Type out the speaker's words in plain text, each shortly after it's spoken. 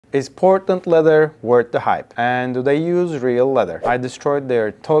Is Portland leather worth the hype? And do they use real leather? I destroyed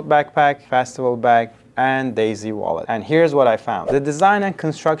their tote backpack, festival bag, and Daisy wallet. And here's what I found. The design and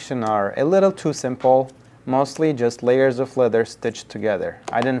construction are a little too simple, mostly just layers of leather stitched together.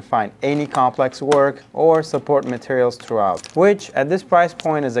 I didn't find any complex work or support materials throughout, which at this price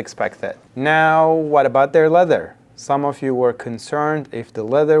point is expected. Now, what about their leather? Some of you were concerned if the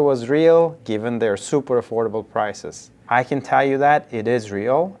leather was real, given their super affordable prices. I can tell you that it is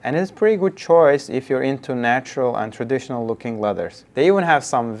real, and it's a pretty good choice if you're into natural and traditional looking leathers. They even have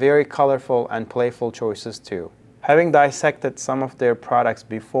some very colorful and playful choices too. Having dissected some of their products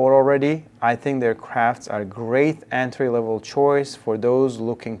before already, I think their crafts are a great entry-level choice for those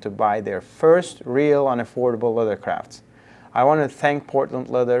looking to buy their first real and affordable leather crafts. I want to thank Portland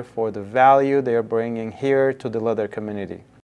Leather for the value they are bringing here to the leather community.